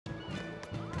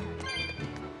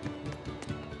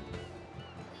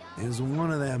is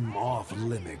one of them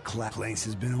off-limit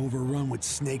places been overrun with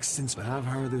snakes since, but I've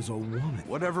heard there's a woman.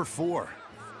 Whatever for?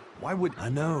 Why would... I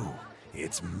know.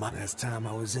 It's my last time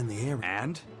I was in the area.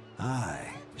 And?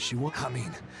 She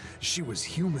was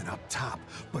human up top,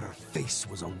 but her face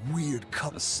was a weird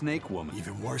color. A snake woman.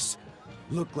 Even worse,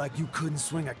 looked like you couldn't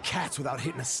swing a cat's without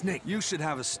hitting a snake. You should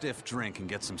have a stiff drink and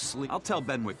get some sleep. I'll tell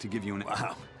Benwick to give you an...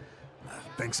 Wow.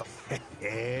 Thanks.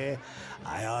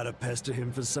 I ought to pester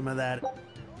him for some of that.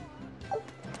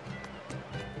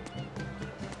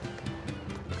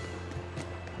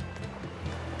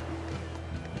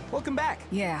 Welcome back.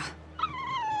 Yeah.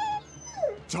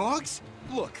 Dogs?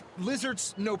 Look,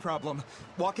 lizards, no problem.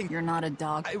 Walking... You're not a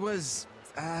dog. I was,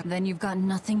 Then you've got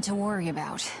nothing to worry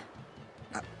about.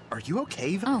 Are you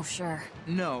okay? Oh, sure.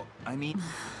 No, I mean...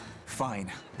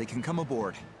 Fine, they can come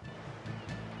aboard.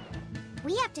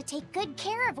 We have to take good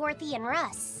care of Orthy and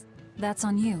Russ. That's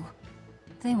on you.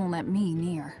 They won't let me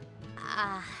near.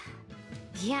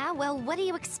 Yeah, well, what do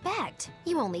you expect?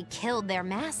 You only killed their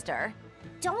master.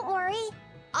 Don't worry,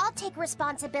 I'll take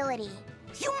responsibility.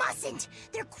 You mustn't!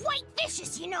 They're quite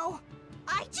vicious, you know!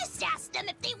 I just asked them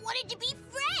if they wanted to be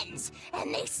friends,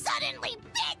 and they suddenly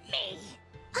bit me!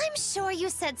 I'm sure you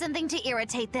said something to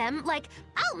irritate them, like,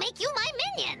 I'll make you my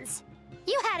minions!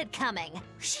 You had it coming.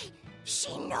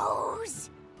 She knows!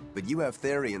 But you have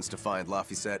Therians to find,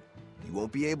 Laphicet. You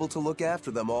won't be able to look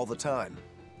after them all the time.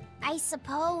 I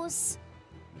suppose...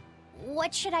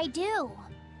 What should I do?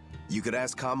 You could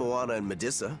ask Kamoana and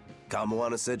Medissa.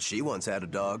 Kamoana said she once had a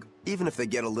dog. Even if they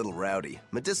get a little rowdy,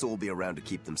 Medissa will be around to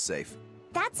keep them safe.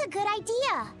 That's a good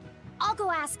idea. I'll go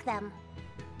ask them.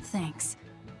 Thanks.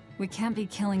 We can't be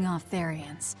killing off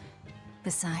Therians.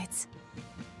 Besides,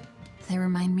 they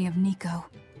remind me of Nico.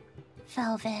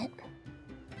 Velvet.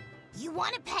 You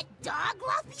want a pet dog,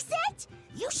 Laphicet?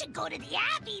 You should go to the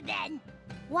Abbey, then.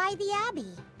 Why the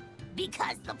Abbey?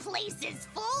 Because the place is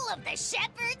full of the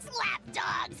shepherd's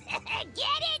lapdogs.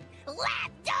 Get it?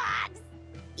 Lapdogs!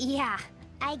 Yeah,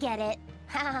 I get it.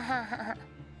 Ha ha ha ha.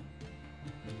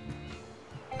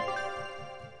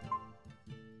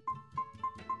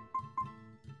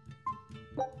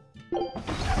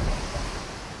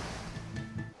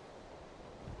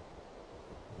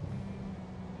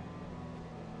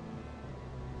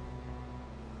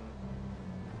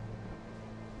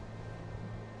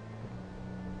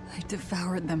 I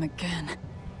devoured them again.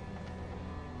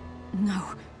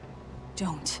 No,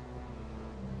 don't.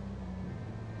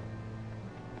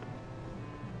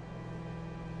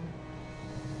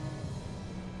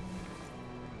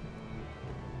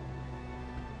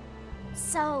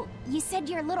 So, you said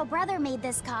your little brother made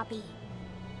this copy.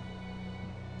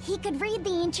 He could read the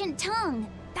ancient tongue.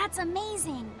 That's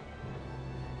amazing.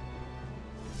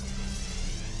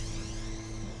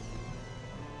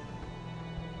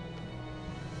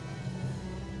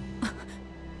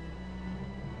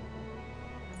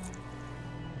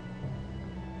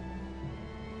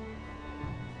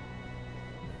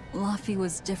 Laffy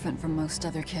was different from most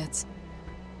other kids.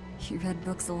 He read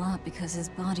books a lot because his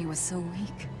body was so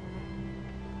weak.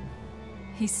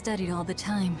 He studied all the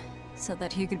time, so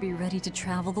that he could be ready to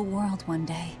travel the world one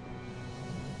day.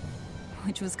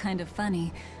 Which was kind of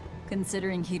funny,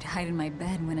 considering he'd hide in my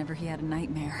bed whenever he had a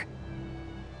nightmare.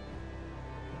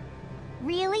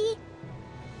 Really?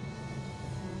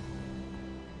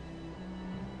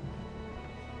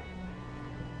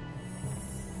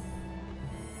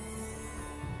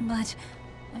 But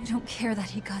I don't care that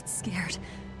he got scared.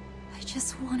 I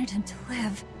just wanted him to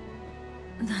live.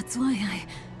 That's why I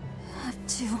have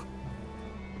to...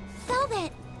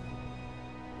 Velvet!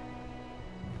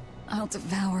 I'll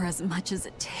devour as much as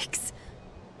it takes.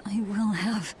 I will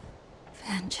have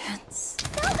vengeance.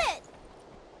 Velvet!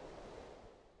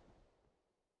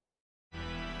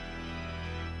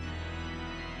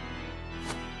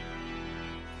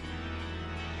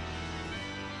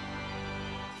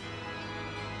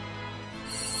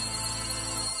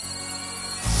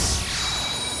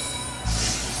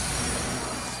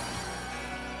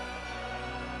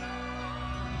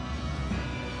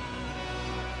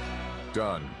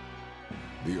 Done.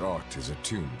 The art is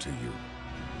attuned to you.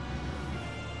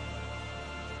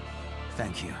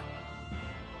 Thank you.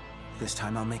 This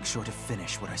time I'll make sure to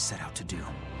finish what I set out to do.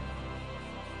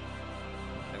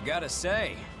 I've gotta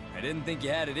say, I didn't think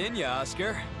you had it in you,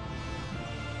 Oscar.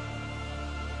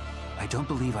 I don't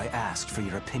believe I asked for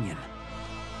your opinion.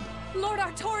 Lord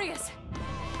Artorias!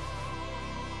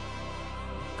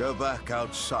 Go back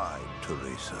outside,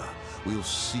 Teresa. We'll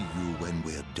see you when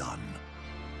we're done.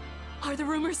 Are the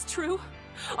rumors true?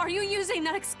 Are you using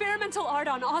that experimental art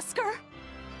on Oscar?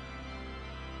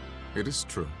 It is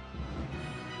true.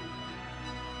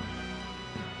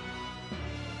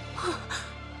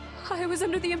 I was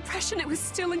under the impression it was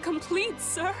still incomplete,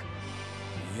 sir.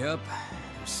 Yep.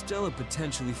 There's still a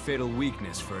potentially fatal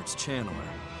weakness for its channeler.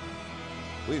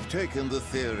 We've taken the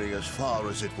theory as far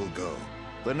as it will go.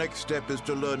 The next step is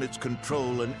to learn its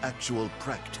control in actual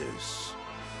practice.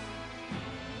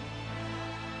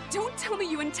 Don't tell me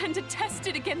you intend to test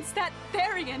it against that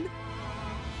Therian!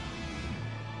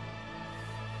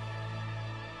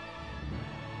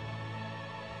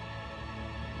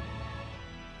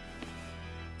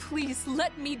 Please,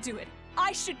 let me do it.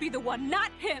 I should be the one, not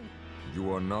him!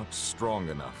 You are not strong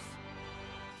enough.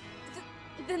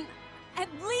 Then, at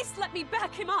least let me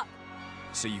back him up!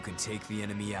 So you can take the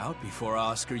enemy out before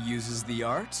Oscar uses the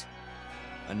art?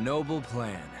 A noble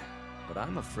plan, but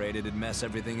I'm afraid it'd mess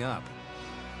everything up.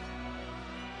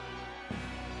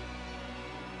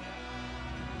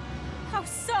 How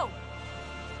so?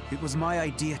 It was my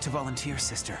idea to volunteer,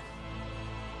 sister.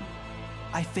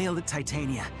 I failed at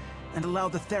Titania, and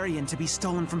allowed the Therian to be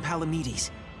stolen from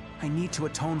Palamedes. I need to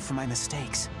atone for my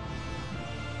mistakes.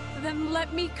 Then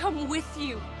let me come with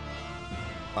you.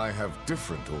 I have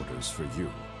different orders for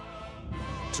you.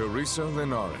 Teresa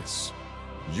Linares,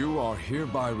 you are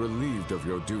hereby relieved of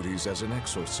your duties as an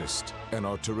exorcist, and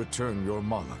are to return your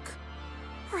Moloch.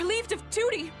 Relieved of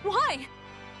duty? Why?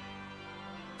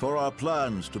 For our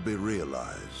plans to be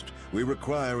realized, we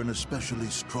require an especially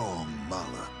strong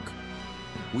Moloch.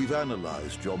 We've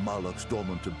analyzed your Moloch's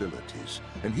dormant abilities,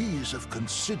 and he is of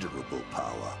considerable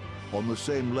power, on the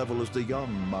same level as the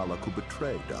young Moloch who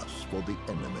betrayed us for the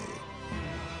enemy.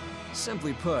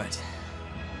 Simply put,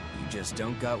 you just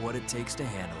don't got what it takes to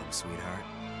handle him, sweetheart.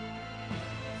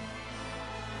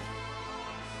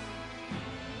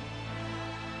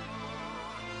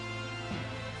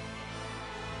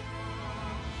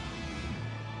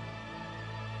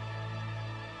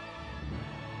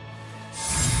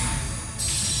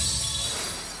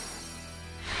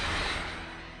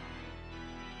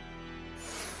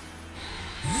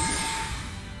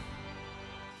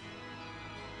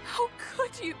 How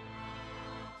could you?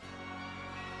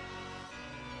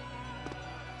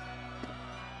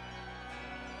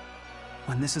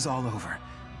 When this is all over,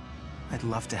 I'd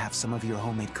love to have some of your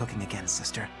homemade cooking again,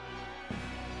 sister.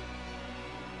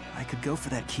 I could go for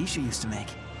that quiche you used to make.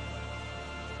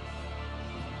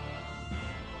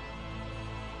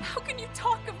 How can you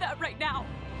talk of that right now?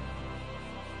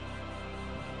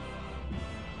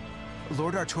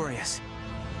 Lord Artorias.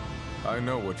 I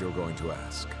know what you're going to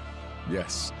ask.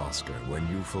 Yes, Oscar, when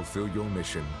you fulfill your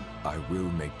mission, I will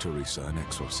make Teresa an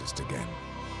exorcist again.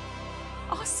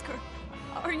 Oscar,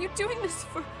 are you doing this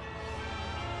for...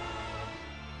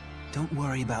 Don't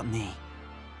worry about me.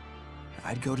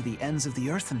 I'd go to the ends of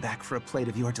the earth and back for a plate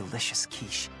of your delicious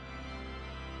quiche.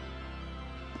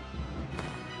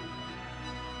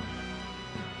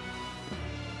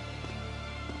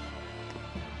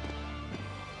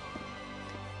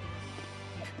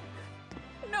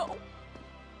 No!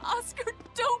 Oscar,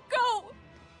 don't go!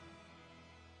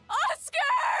 Oscar!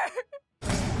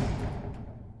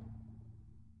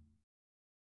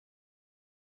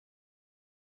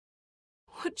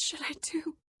 What should I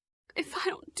do? If I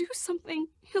don't do something,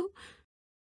 he'll...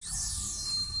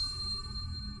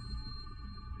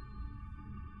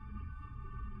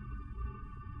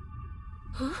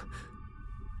 Huh?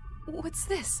 What's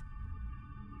this?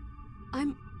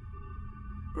 I'm...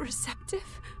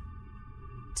 receptive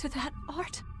to that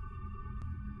art?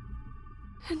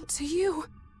 And to you?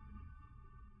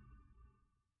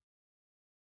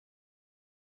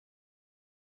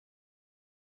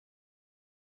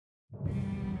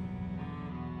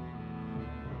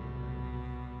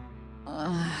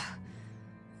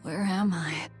 Where am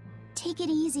I? Take it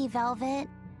easy, Velvet.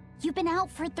 You've been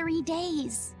out for 3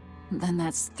 days. Then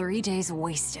that's 3 days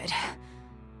wasted.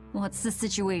 What's the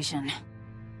situation?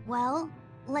 Well,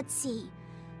 let's see.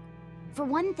 For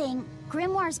one thing,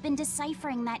 Grimoire's been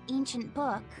deciphering that ancient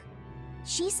book.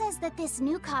 She says that this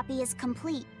new copy is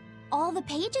complete. All the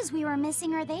pages we were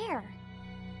missing are there.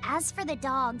 As for the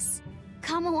dogs,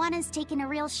 Kamawana's taken a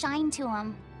real shine to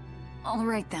them. All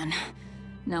right then.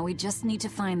 Now we just need to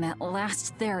find that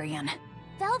last Therian.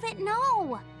 Velvet,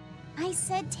 no! I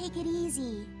said take it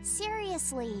easy.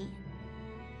 Seriously.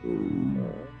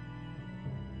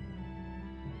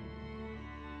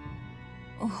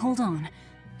 Oh, hold on.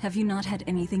 Have you not had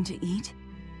anything to eat?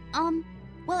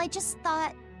 Well, I just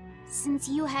thought, since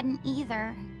you hadn't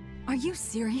either. Are you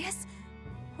serious?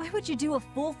 Why would you do a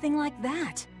full thing like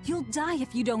that? You'll die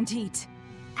if you don't eat.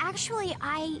 Actually,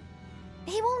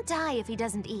 He won't die if he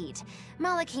doesn't eat.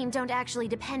 Malachim don't actually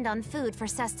depend on food for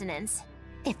sustenance.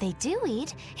 If they do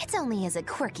eat, it's only as a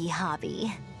quirky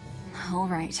hobby. All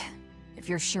right, if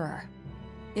you're sure.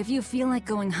 If you feel like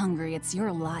going hungry, it's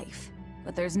your life.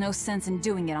 But there's no sense in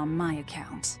doing it on my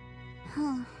account.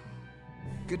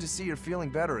 Good to see you're feeling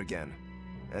better again.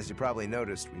 As you probably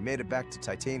noticed, we made it back to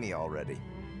Titania already.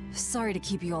 Sorry to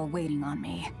keep you all waiting on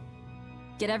me.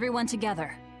 Get everyone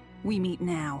together. We meet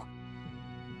now.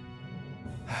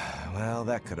 Well,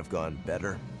 that could have gone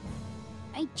better.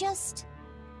 I just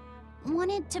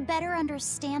wanted to better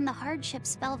understand the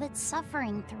hardships Velvet's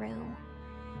suffering through.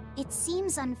 It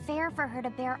seems unfair for her to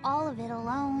bear all of it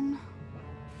alone.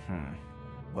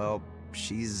 Well,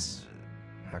 she's...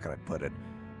 how can I put it?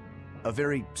 A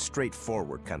very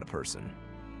straightforward kind of person.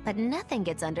 But nothing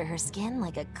gets under her skin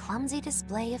like a clumsy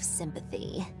display of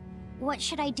sympathy. What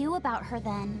should I do about her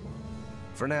then?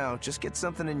 For now, just get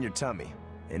something in your tummy.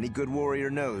 Any good warrior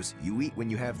knows you eat when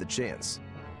you have the chance.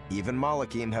 Even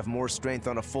Malakim have more strength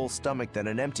on a full stomach than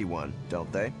an empty one,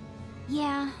 don't they?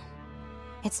 Yeah.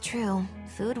 It's true.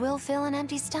 Food will fill an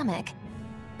empty stomach.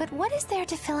 But what is there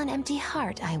to fill an empty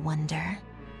heart, I wonder?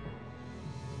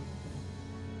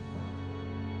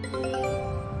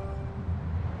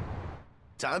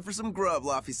 Time for some grub,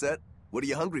 Laphicet. What are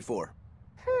you hungry for?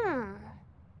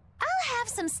 I'll have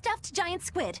some stuffed giant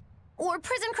squid. Or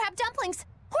prison crab dumplings.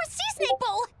 Or sea snake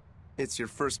bowl. It's your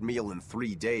first meal in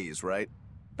 3 days, right?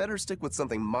 Better stick with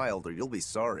something mild or you'll be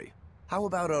sorry. How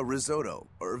about a risotto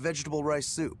or vegetable rice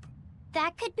soup?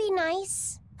 That could be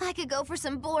nice. I could go for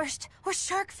some borscht or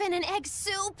shark fin and egg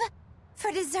soup.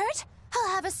 For dessert,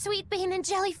 I'll have a sweet bean and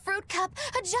jelly fruit cup,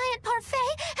 a giant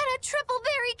parfait, and a triple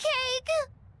berry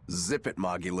cake. Zip it,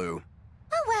 Magilou.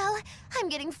 Oh well, I'm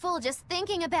getting full just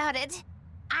thinking about it.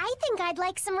 I think I'd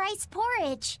like some rice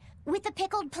porridge with a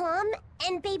pickled plum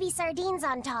and baby sardines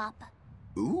on top.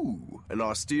 Ooh, an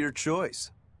austere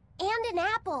choice. And an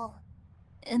apple.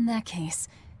 In that case,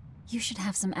 you should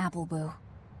have some apple boo.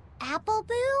 Apple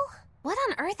boo? What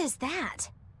on earth is that?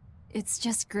 It's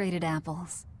just grated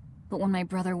apples. But when my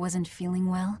brother wasn't feeling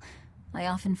well, I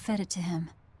often fed it to him.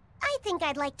 I think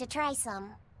I'd like to try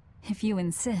some. If you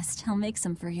insist, I'll make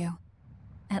some for you.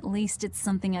 At least it's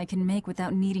something I can make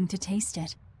without needing to taste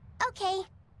it. Okay,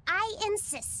 I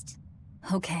insist.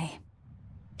 Okay.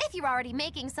 If you're already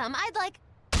making some, I'd like...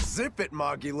 Zip it,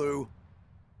 Magilou.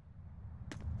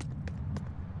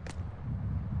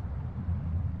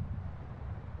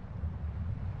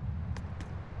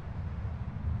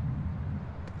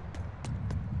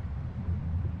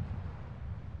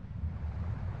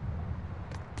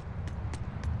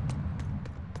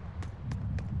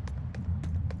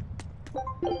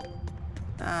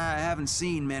 I haven't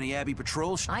seen many Abbey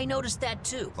patrols. I noticed that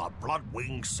too. The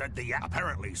Bloodwings said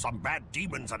apparently some bad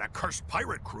demons and a cursed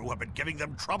pirate crew have been giving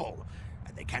them trouble,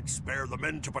 and they can't spare the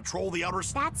men to patrol the outer...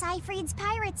 That's Ifrid's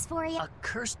pirates for you. A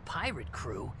cursed pirate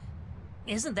crew?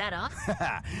 Isn't that us?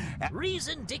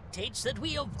 Reason dictates that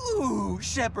we... Ooh,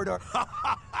 Shepherd or...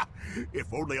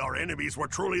 If only our enemies were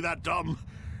truly that dumb.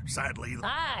 Sadly...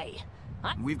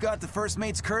 We've got the First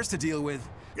Mate's curse to deal with.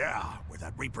 Yeah, with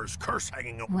that Reaper's curse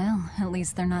hanging over... Well, at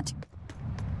least they're not...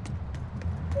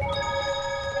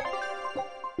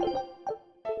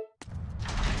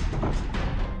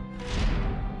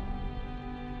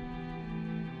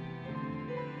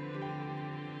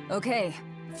 Okay,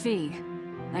 Fee.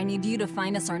 I need you to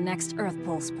find us our next Earth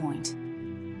Pulse point.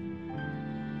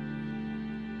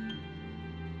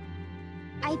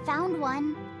 I found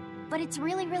one, but it's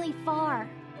really, really far.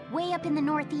 Way up in the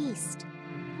northeast.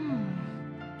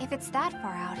 If it's that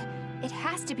far out, it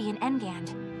has to be an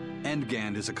Engand.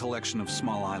 Engand is a collection of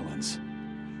small islands.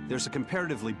 There's a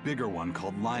comparatively bigger one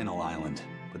called Lionel Island,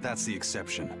 but that's the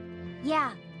exception.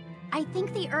 Yeah, I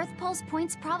think the Earth Pulse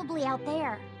point's probably out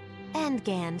there.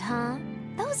 Engand, huh?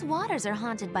 Those waters are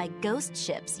haunted by ghost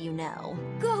ships, you know.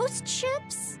 Ghost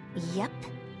ships? Yep.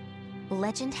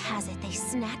 Legend has it they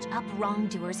snatch up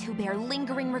wrongdoers who bear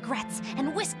lingering regrets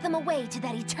and whisk them away to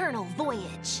that eternal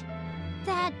voyage.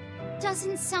 That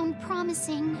doesn't sound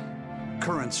promising.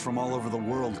 Currents from all over the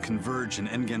world converge in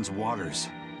Engand's waters,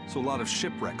 so a lot of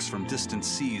shipwrecks from distant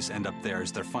seas end up there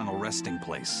as their final resting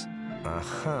place.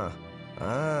 Uh-huh.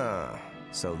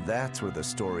 So that's where the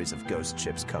stories of ghost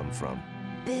ships come from.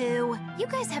 Boo! You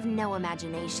guys have no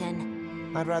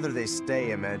imagination. I'd rather they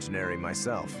stay imaginary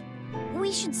myself.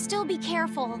 We should still be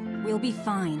careful. We'll be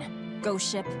fine. Ghost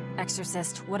ship,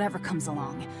 exorcist, whatever comes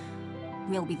along.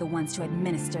 We'll be the ones to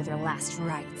administer their last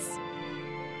rites.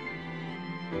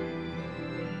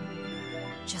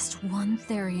 Just one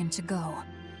Therian to go.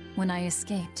 When I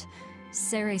escaped,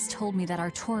 Ceres told me that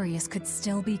Artorias could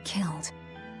still be killed.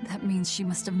 That means she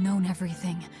must have known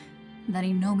everything. That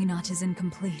Innominat is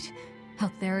incomplete.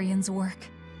 How Therians work.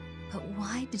 But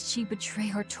why did she betray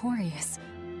Artorias?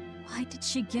 Why did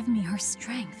she give me her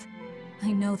strength?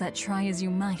 I know that try as you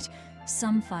might,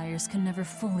 some fires can never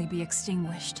fully be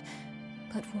extinguished.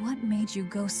 But what made you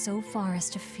go so far as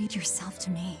to feed yourself to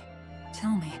me?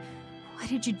 Tell me, why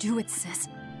did you do it, sis?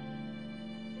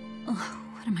 Oh,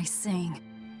 what am I saying?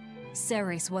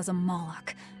 Ceres was a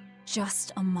Moloch.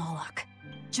 Just a Moloch.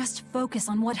 Just focus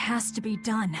on what has to be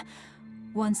done.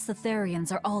 Once the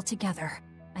Therians are all together,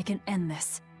 I can end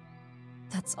this.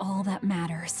 That's all that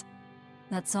matters.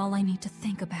 That's all I need to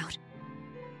think about.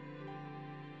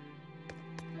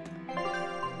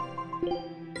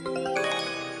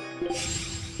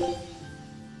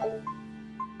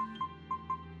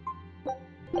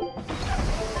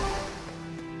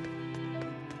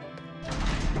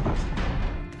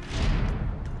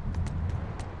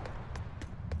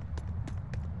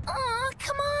 Aw,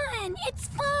 come on! It's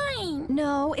fine!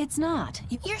 No, it's not.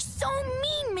 You're so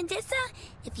mean, Medusa!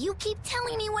 If you keep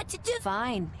telling me what to do—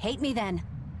 Fine. Hate me then.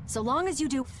 So long as you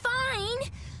do— Fine!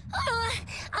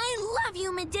 I love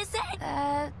you, Medusa!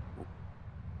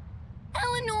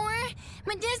 Eleanor,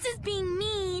 Medusa's being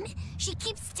mean. She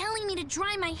keeps telling me to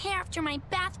dry my hair after my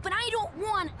bath, but I don't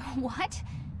want— What?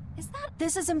 Is that—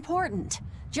 This is important.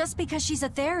 Just because she's a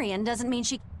Therian doesn't mean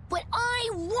she— But I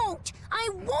won't! I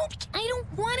won't! I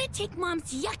don't want to take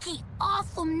Mom's yucky,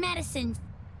 awful medicine.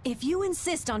 If you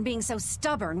insist on being so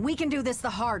stubborn, we can do this the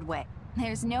hard way.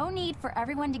 There's no need for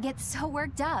everyone to get so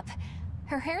worked up.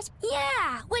 Her hair's—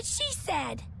 Yeah, what she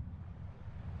said.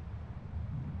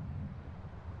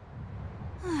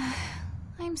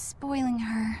 I'm spoiling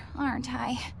her, aren't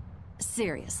I?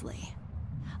 Seriously.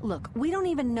 Look, we don't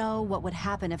even know what would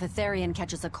happen if a Therian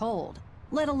catches a cold,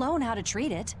 let alone how to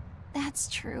treat it. That's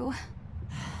true.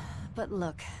 But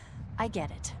look, I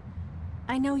get it.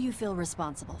 I know you feel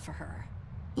responsible for her.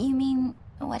 You mean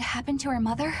what happened to her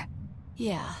mother?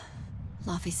 Yeah.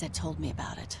 Laphicet told me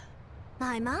about it.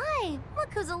 My,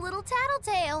 look who's a little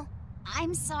tattletale.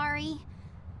 I'm sorry,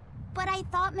 but I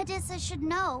thought Medusa should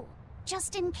know,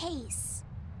 just in case.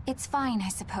 It's fine, I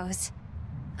suppose.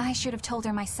 I should have told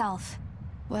her myself.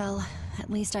 Well,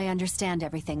 at least I understand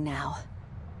everything now.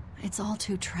 It's all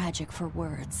too tragic for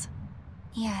words.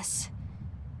 Yes.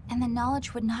 And the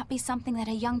knowledge would not be something that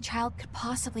a young child could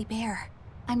possibly bear.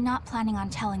 I'm not planning on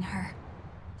telling her.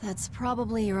 That's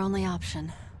probably your only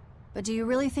option. But do you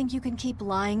really think you can keep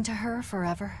lying to her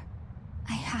forever?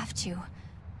 I have to.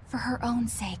 For her own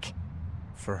sake.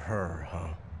 For her,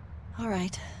 huh? All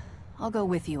right. I'll go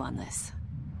with you on this.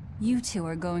 You two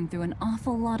are going through an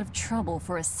awful lot of trouble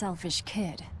for a selfish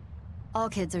kid. All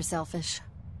kids are selfish.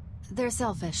 They're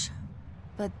selfish.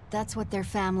 But that's what their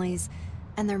families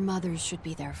and their mothers should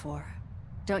be there for.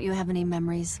 Don't you have any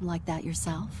memories like that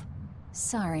yourself?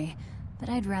 Sorry, but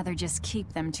I'd rather just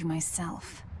keep them to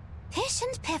myself. Pish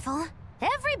and piffle.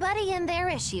 Everybody and their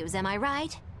issues, am I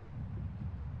right?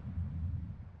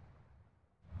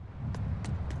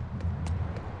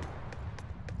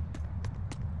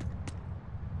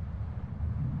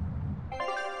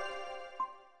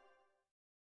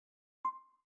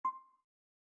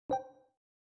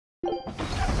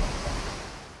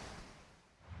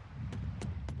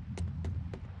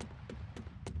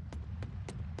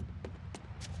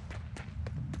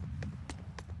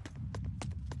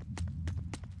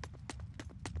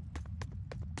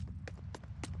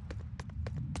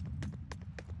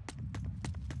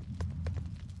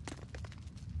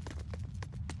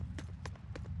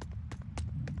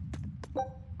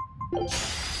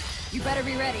 You better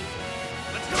be ready.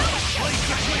 Let's go!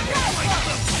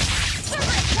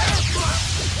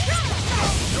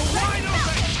 You're wide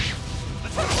open!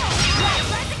 Let's go!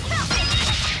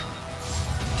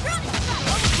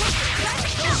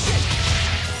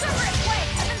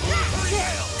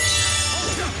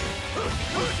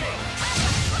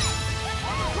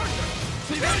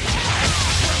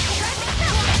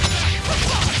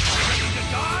 Ready to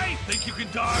die? Think you can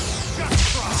dodge?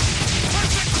 Just try!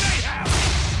 Perfect mayhem!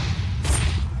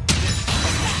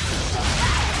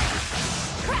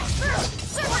 Crash through!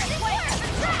 Serpent way!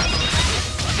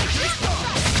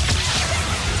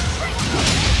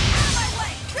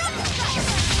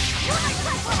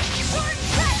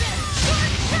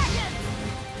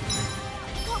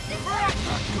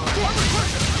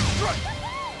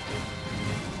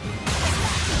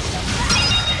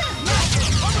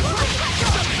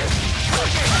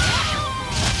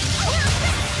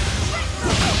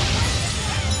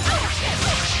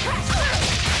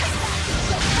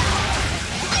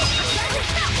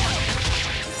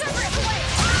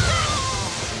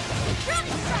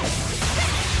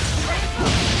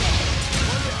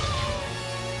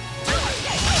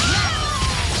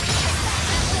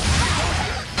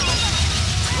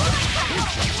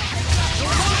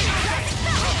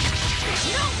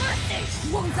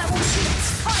 wounds I won't heal.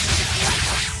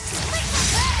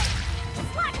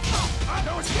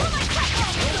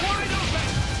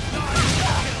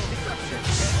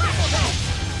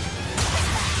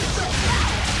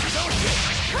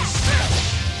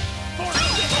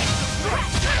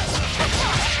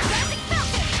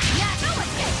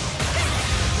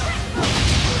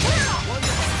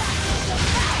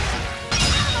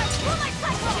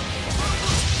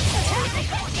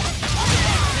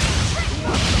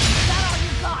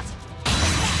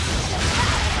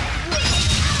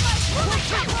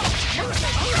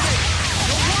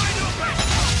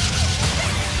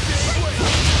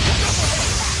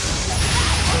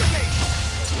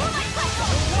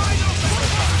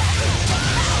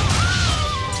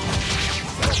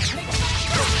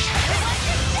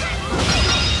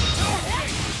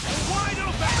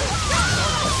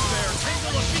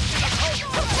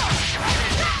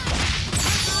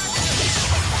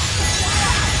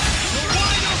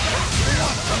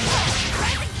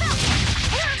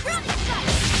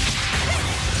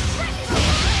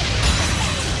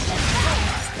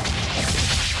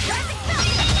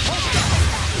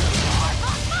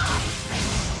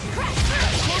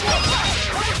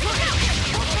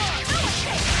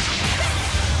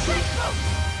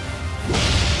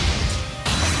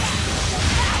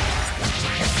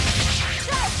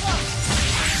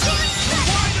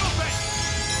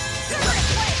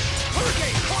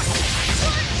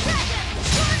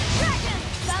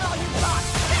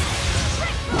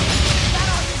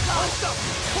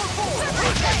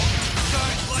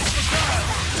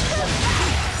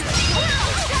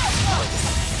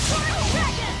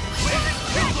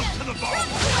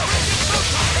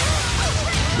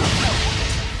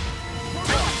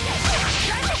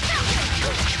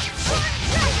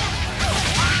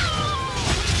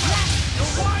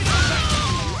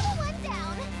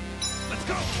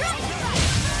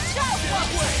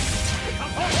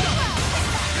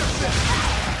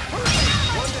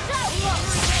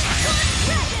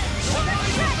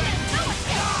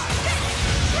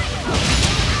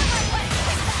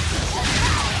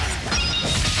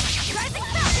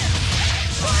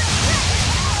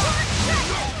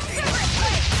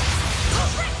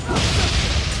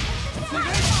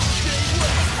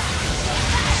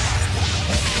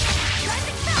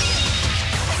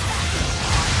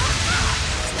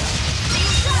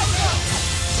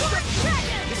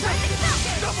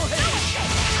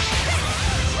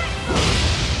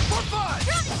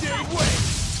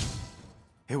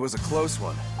 It was a close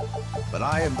one, but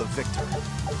I am the victor.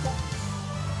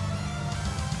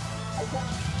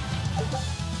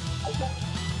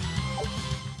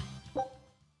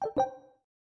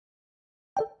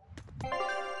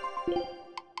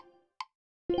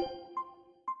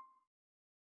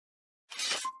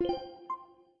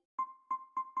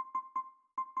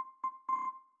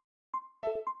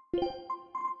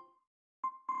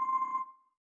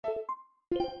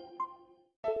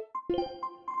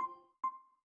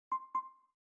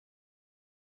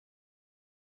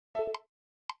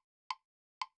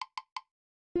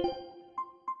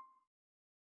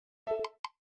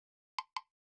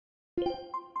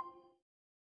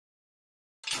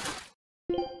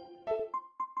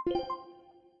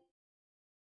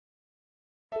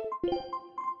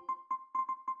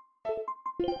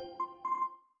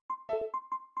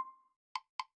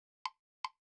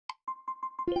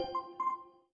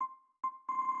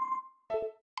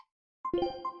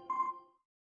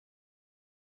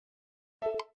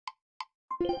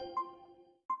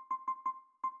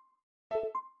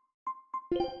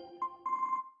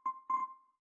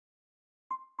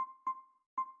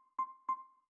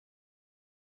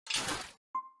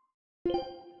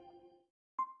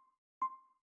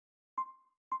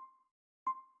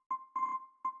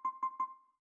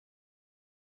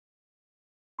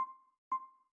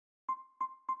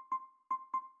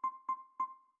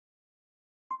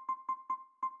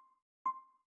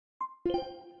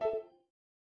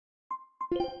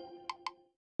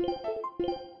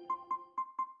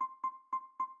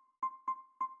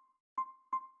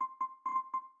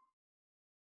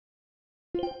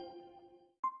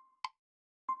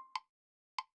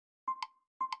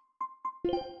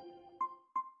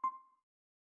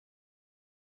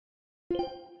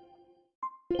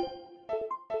 You